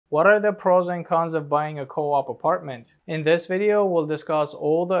What are the pros and cons of buying a co-op apartment? In this video, we'll discuss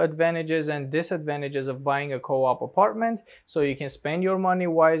all the advantages and disadvantages of buying a co-op apartment so you can spend your money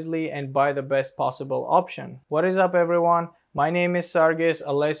wisely and buy the best possible option. What is up, everyone? My name is Sargis,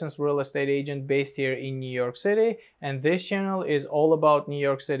 a licensed real estate agent based here in New York City, and this channel is all about New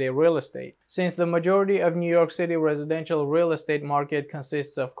York City real estate. Since the majority of New York City residential real estate market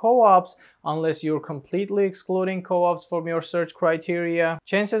consists of co-ops, unless you're completely excluding co-ops from your search criteria,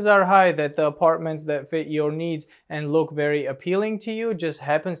 chances are high that the apartments that fit your needs and look very appealing to you just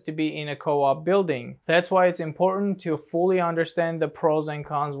happens to be in a co-op building. That's why it's important to fully understand the pros and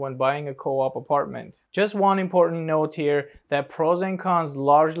cons when buying a co-op apartment. Just one important note here, that pros and cons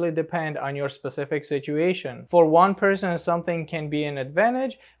largely depend on your specific situation. For one person, something can be an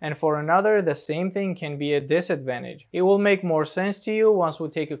advantage, and for another, the same thing can be a disadvantage. It will make more sense to you once we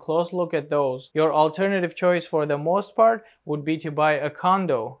take a close look at those. Your alternative choice for the most part would be to buy a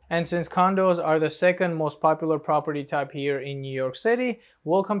condo. And since condos are the second most popular property type here in New York City,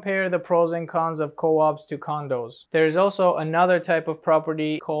 we'll compare the pros and cons of co-ops to condos. There is also another type of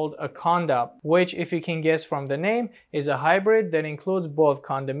property called a condo, which, if you can guess from the name, is a hybrid that includes both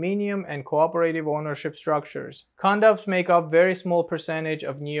condominium and cooperative ownership structures. Condos make up very small percentage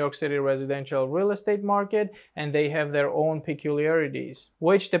of New York City residential real estate market, and they have their own peculiarities,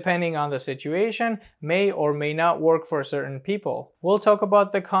 which, depending on the situation, may or may not work for certain people. We'll talk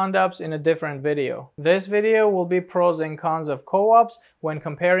about the condos in a different video. This video will be pros and cons of co-ops when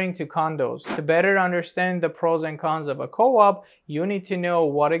comparing to condos. To better understand the pros and cons of a co-op, you need to know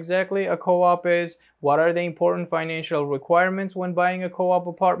what exactly a co-op is, what are the important financial requirements when buying a co-op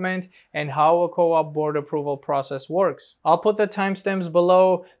apartment, and how a co-op board approval process works. I'll put the timestamps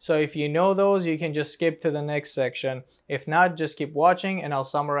below, so if you know those, you can just skip to the next section. If not, just keep watching and I'll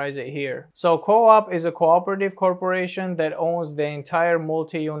summarize it here. So co-op is a cooperative corporation that owns the entire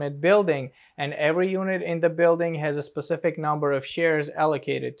multi-unit building, and every unit in the building has a specific number of shares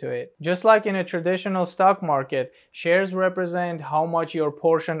allocated to it. Just like in a traditional stock market, shares represent how much your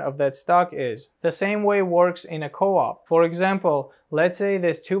portion of that stock is. The same way works in a co-op. For example, let's say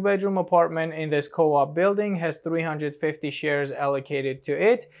this 2-bedroom apartment in this co-op building has 350 shares allocated to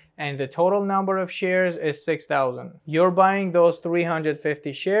it, and the total number of shares is 6,000. You're buying those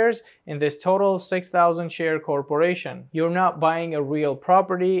 350 shares in this total 6,000 share corporation. You're not buying a real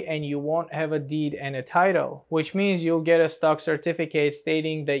property, and you won't have a deed and a title, which means you'll get a stock certificate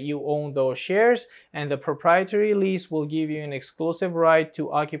stating that you own those shares, and the proprietary lease will give you an exclusive right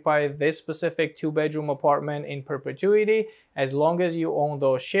to occupy this specific 2-bedroom apartment in perpetuity as long as you own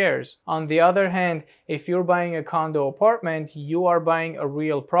those shares. On the other hand, if you're buying a condo apartment, you are buying a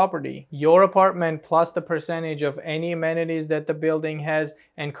real property. Your apartment plus the percentage of any amenities that the building has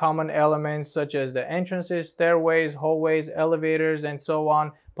and common elements such as the entrances, stairways, hallways, elevators, and so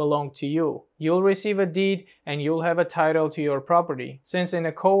on belong to you. You'll receive a deed and you'll have a title to your property. Since in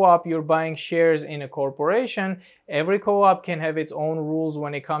a co-op you're buying shares in a corporation, every co-op can have its own rules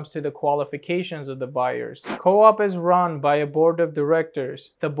when it comes to the qualifications of the buyers. Co-op is run by a board of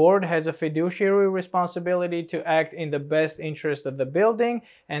directors. The board has a fiduciary responsibility to act in the best interest of the building,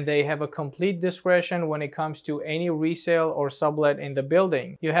 and they have a complete discretion when it comes to any resale or sublet in the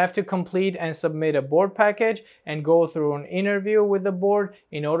building. You have to complete and submit a board package and go through an interview with the board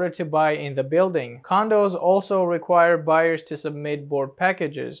in order to buy in the building. Condos also require buyers to submit board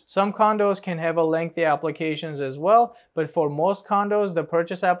packages. Some condos can have a lengthy applications as well, but for most condos, the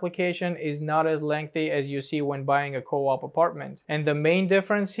purchase application is not as lengthy as you see when buying a co-op apartment. And the main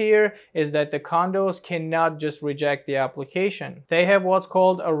difference here is that the condos cannot just reject the application. They have what's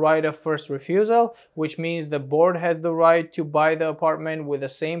called a right of first refusal, which means the board has the right to buy the apartment with the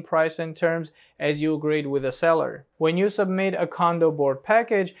same price and terms as you agreed with the seller. When you submit a condo board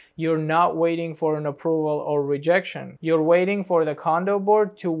package, you're not waiting for an approval or rejection. You're waiting for the condo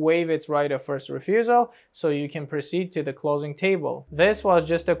board to waive its right of first refusal so you can proceed to the closing table. This was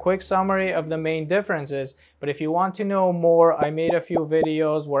just a quick summary of the main differences, but if you want to know more, I made a few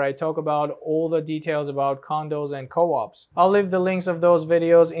videos where I talk about all the details about condos and co-ops. I'll leave the links of those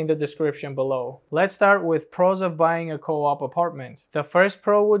videos in the description below. Let's start with pros of buying a co-op apartment. The first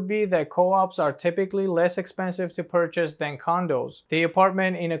pro would be that co-ops are typically less expensive to purchase than condos. The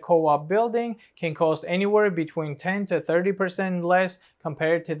apartment in a co-op building can cost anywhere between 10 to 30% less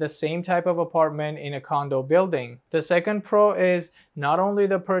compared to the same type of apartment in a condo building. The second pro is not only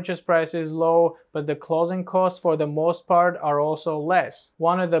the purchase price is low, but the closing costs for the most part are also less.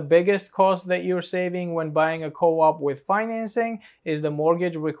 One of the biggest costs that you're saving when buying a co-op with financing is the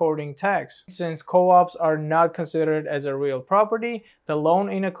mortgage recording tax. Since co-ops are not considered as a real property, the loan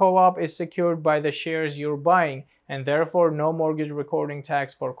in a co-op is secured by the shares you're buying, and therefore no mortgage recording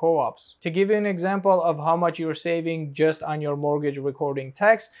tax for co-ops. To give you an example of how much you're saving just on your mortgage recording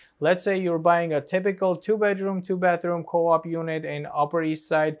tax, let's say you're buying a typical 2-bedroom, 2-bathroom co-op unit in Upper East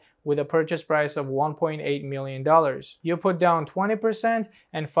Side with a purchase price of $1.8 million. You put down 20%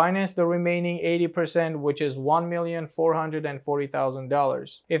 and finance the remaining 80%, which is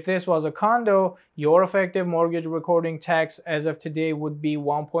 $1,440,000. If this was a condo, your effective mortgage recording tax as of today would be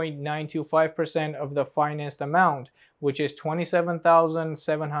 1.925% of the financed amount, which is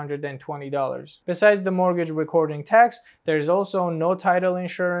 $27,720. Besides the mortgage recording tax, there is also no title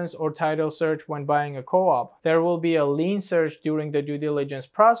insurance or title search when buying a co-op. There will be a lien search during the due diligence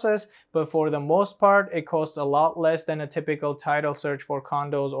process, but for the most part, it costs a lot less than a typical title search for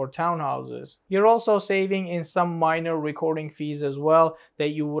condos or townhouses. You're also saving in some minor recording fees as well that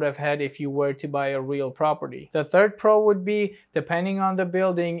you would have had if you were to buy a real property. The third pro would be, depending on the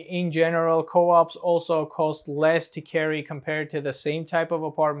building, in general, co-ops also cost less to carry compared to the same type of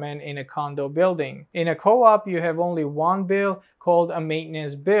apartment in a condo building. In a co-op, you have only one bill called a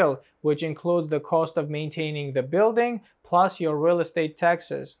maintenance bill, which includes the cost of maintaining the building plus your real estate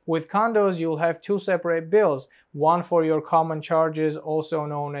taxes. With condos, you'll have two separate bills, one for your common charges, also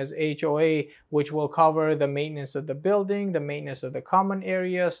known as HOA, which will cover the maintenance of the building, the maintenance of the common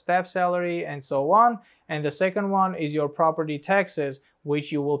area, staff salary, and so on. And the second one is your property taxes,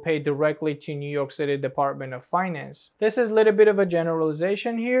 which you will pay directly to New York City Department of Finance. This is a little bit of a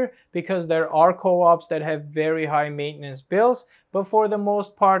generalization here because there are co-ops that have very high maintenance bills, but for the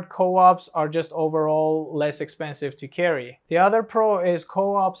most part, co-ops are just overall less expensive to carry. The other pro is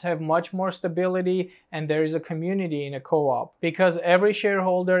co-ops have much more stability and there is a community in a co-op. Because every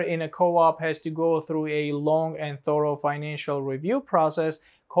shareholder in a co-op has to go through a long and thorough financial review process,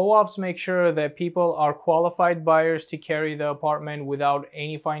 co-ops make sure that people are qualified buyers to carry the apartment without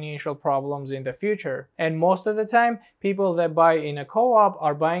any financial problems in the future. And most of the time, people that buy in a co-op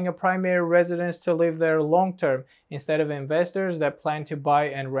are buying a primary residence to live there long term instead of investors that plan to buy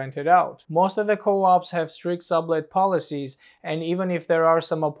and rent it out. Most of the co-ops have strict sublet policies, and even if there are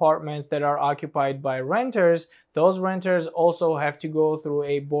some apartments that are occupied by renters, those renters also have to go through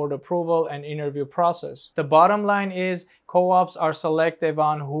a board approval and interview process. The bottom line is co-ops are selective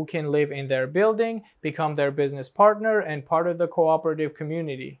on who can live in their building, become their business partner, and part of the cooperative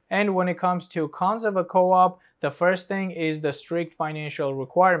community. And when it comes to cons of a co-op, the first thing is the strict financial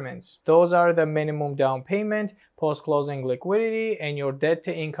requirements. Those are the minimum down payment, post-closing liquidity, and your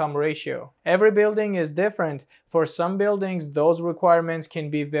debt-to-income ratio. Every building is different. For some buildings, those requirements can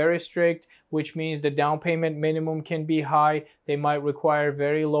be very strict, which means the down payment minimum can be high. They might require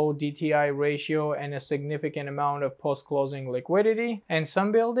very low DTI ratio and a significant amount of post-closing liquidity. And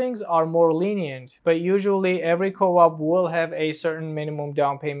some buildings are more lenient, but usually every co-op will have a certain minimum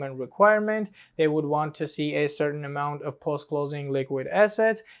down payment requirement. They would want to see a certain amount of post-closing liquid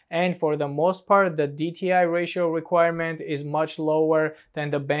assets, and for the most part, the DTI ratio requirement is much lower than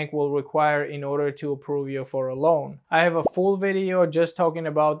the bank will require in order to approve you for a loan. I have a full video just talking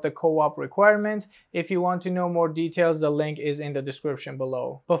about the co-op requirements. If you want to know more details, the link is in the description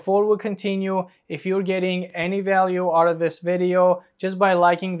below. Before we continue, if you're getting any value out of this video, just by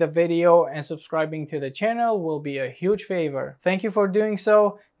liking the video and subscribing to the channel will be a huge favor. Thank you for doing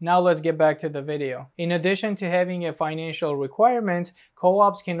so. Now let's get back to the video. In addition to having a financial requirement,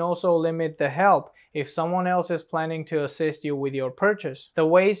 co-ops can also limit the help if someone else is planning to assist you with your purchase. The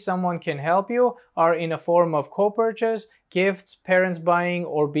ways someone can help you are in a form of co-purchase, gifts, parents buying,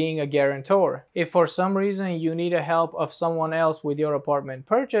 or being a guarantor. If for some reason you need the help of someone else with your apartment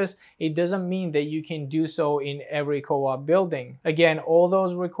purchase, it doesn't mean that you can do so in every co-op building. Again, all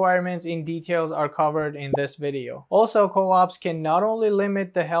those requirements in details are covered in this video. Also, co-ops can not only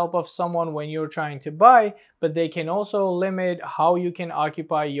limit the help of someone when you're trying to buy, but they can also limit how you can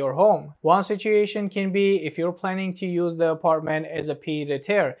occupy your home. One situation can be if you're planning to use the apartment as a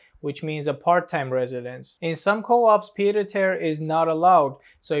pied-à-terre, which means a part-time residence. In some co-ops, pied-à-terre is not allowed.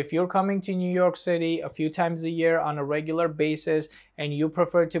 So if you're coming to New York City a few times a year on a regular basis and you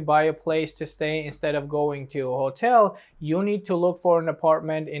prefer to buy a place to stay instead of going to a hotel, you need to look for an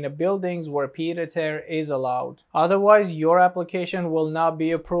apartment in the buildings where pied-à-terre is allowed. Otherwise, your application will not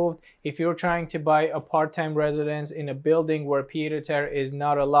be approved if you're trying to buy a part-time residence in a building where pied-à-terre is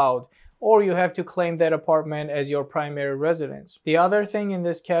not allowed, or you have to claim that apartment as your primary residence. The other thing in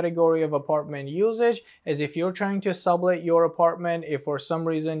this category of apartment usage is if you're trying to sublet your apartment, if for some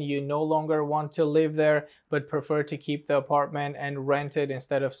reason you no longer want to live there but prefer to keep the apartment and rent it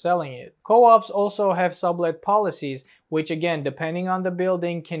instead of selling it. Co-ops also have sublet policies, which again, depending on the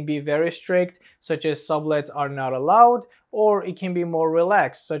building, can be very strict, such as sublets are not allowed, or it can be more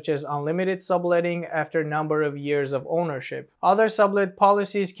relaxed, such as unlimited subletting after a number of years of ownership. Other sublet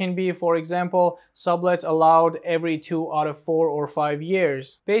policies can be, for example, sublets allowed every 2 out of 4 or 5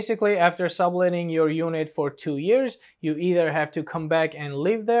 years. Basically, after subletting your unit for 2 years, you either have to come back and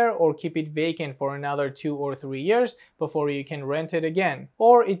live there or keep it vacant for another 2 or 3 years before you can rent it again.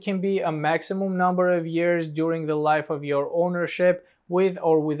 Or it can be a maximum number of years during the life of your ownership, with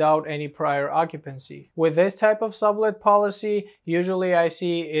or without any prior occupancy. With this type of sublet policy, usually I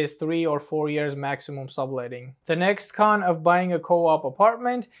see is 3 or 4 years maximum subletting. The next con of buying a co-op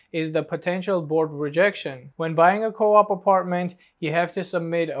apartment is the potential board rejection. When buying a co-op apartment, you have to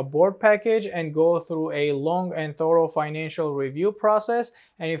submit a board package and go through a long and thorough financial review process,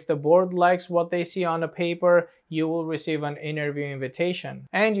 and if the board likes what they see on the paper, you will receive an interview invitation.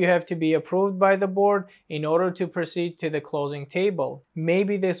 And you have to be approved by the board in order to proceed to the closing table.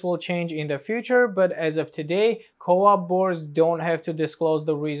 Maybe this will change in the future, but as of today, co-op boards don't have to disclose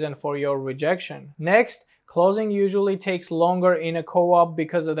the reason for your rejection. Next, closing usually takes longer in a co-op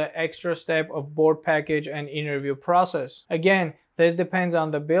because of the extra step of board package and interview process. Again, this depends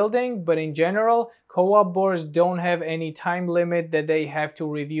on the building, but in general, co-op boards don't have any time limit that they have to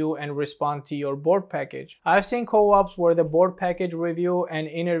review and respond to your board package. I've seen co-ops where the board package review and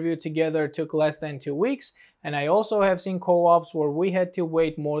interview together took less than 2 weeks, and I also have seen co-ops where we had to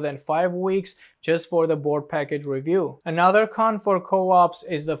wait more than 5 weeks just for the board package review. Another con for co-ops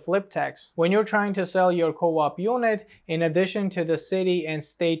is the flip tax. When you're trying to sell your co-op unit, in addition to the city and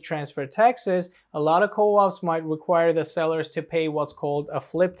state transfer taxes, a lot of co-ops might require the sellers to pay what's called a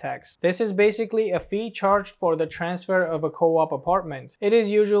flip tax. This is basically a fee charged for the transfer of a co-op apartment. It is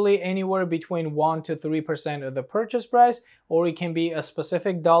usually anywhere between 1 to 3% of the purchase price, or it can be a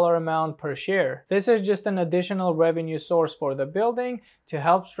specific dollar amount per share. This is just an additional revenue source for the building to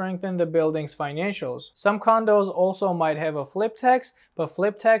help strengthen the building's financials. Some condos also might have a flip tax, but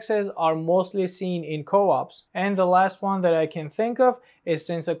flip taxes are mostly seen in co-ops. And the last one that I can think of is,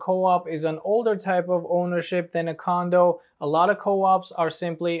 since a co-op is an older type of ownership than a condo, a lot of co-ops are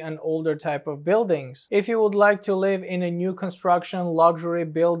simply an older type of buildings. If you would like to live in a new construction luxury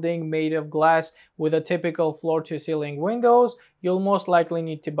building made of glass with a typical floor-to-ceiling windows, you'll most likely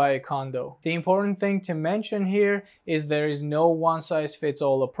need to buy a condo. The important thing to mention here is there is no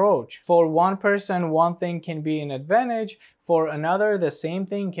one-size-fits-all approach. For one person, one thing can be an advantage. For another, the same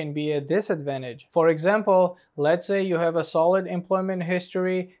thing can be a disadvantage. For example, let's say you have a solid employment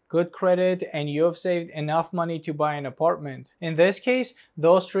history, good credit, and you have saved enough money to buy an apartment. In this case,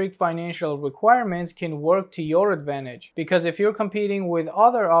 those strict financial requirements can work to your advantage, because if you're competing with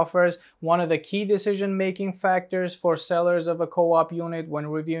other offers, one of the key decision-making factors for sellers of a co-op unit when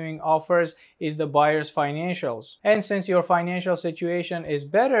reviewing offers is the buyer's financials. And since your financial situation is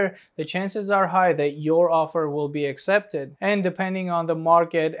better, the chances are high that your offer will be accepted. And depending on the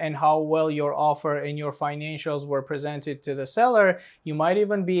market and how well your offer and your financials were presented to the seller, you might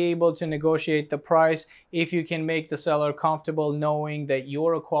even be able to negotiate the price if you can make the seller comfortable knowing that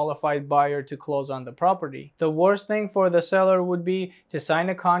you're a qualified buyer to close on the property. The worst thing for the seller would be to sign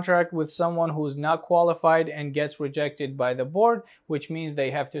a contract with someone who's not qualified and gets rejected by the board, which means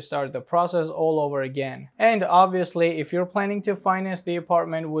they have to start the process all over again. And obviously, if you're planning to finance the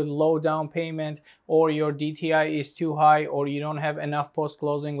apartment with low down payment, or your DTI is too high, or you don't have enough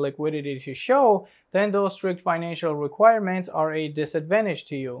post-closing liquidity to show, then those strict financial requirements are a disadvantage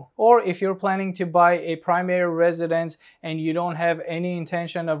to you. Or if you're planning to buy a primary residence and you don't have any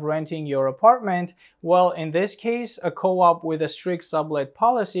intention of renting your apartment, well, in this case, a co-op with a strict sublet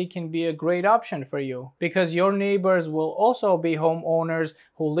policy can be a great option for you, because your neighbors will also be homeowners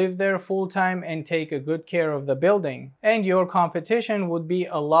who live there full-time and take a good care of the building. And your competition would be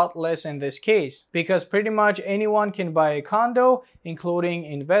a lot less in this case, because pretty much anyone can buy a condo, including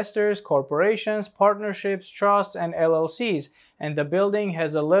investors, corporations, partnerships, trusts, and LLCs, and the building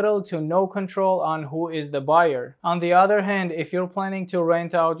has a little to no control on who is the buyer. On the other hand, if you're planning to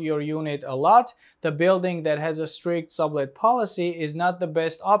rent out your unit a lot, the building that has a strict sublet policy is not the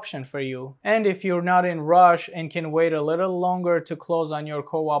best option for you. And if you're not in rush and can wait a little longer to close on your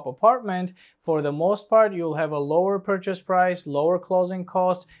co-op apartment, for the most part, you'll have a lower purchase price, lower closing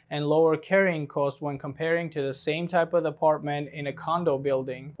costs, and lower carrying costs when comparing to the same type of apartment in a condo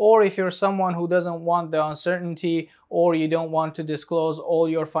building. Or if you're someone who doesn't want the uncertainty, or you don't want to disclose all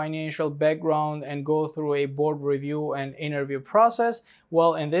your financial background and go through a board review and interview process,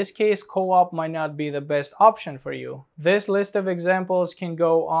 well, in this case, co-op might not be the best option for you. This list of examples can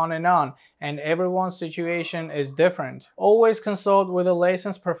go on, and everyone's situation is different. Always consult with a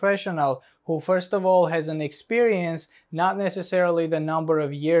licensed professional who first of all has an experience, not necessarily the number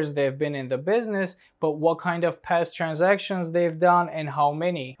of years they've been in the business, but what kind of past transactions they've done and how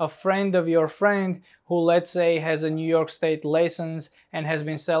many. A friend of your friend who, let's say, has a New York State license and has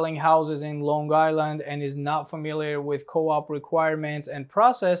been selling houses in Long Island and is not familiar with co-op requirements and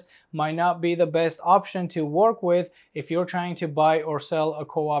process might not be the best option to work with if you're trying to buy or sell a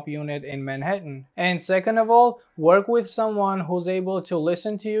co-op unit in Manhattan. And second of all, work with someone who's able to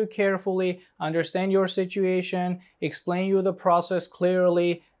listen to you carefully, understand your situation, explain you the process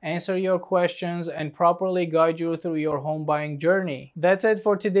clearly, answer your questions, and properly guide you through your home buying journey. That's it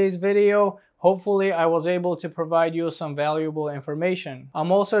for today's video. Hopefully, I was able to provide you some valuable information.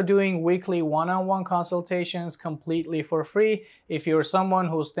 I'm also doing weekly one-on-one consultations completely for free if you're someone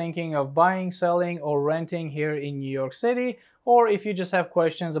who's thinking of buying, selling, or renting here in New York City, or if you just have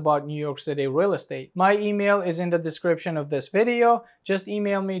questions about New York City real estate. My email is in the description of this video. Just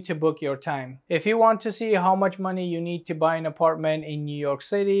email me to book your time. If you want to see how much money you need to buy an apartment in New York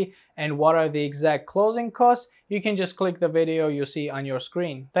City and what are the exact closing costs, you can just click the video you see on your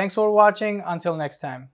screen. Thanks for watching. Until next time.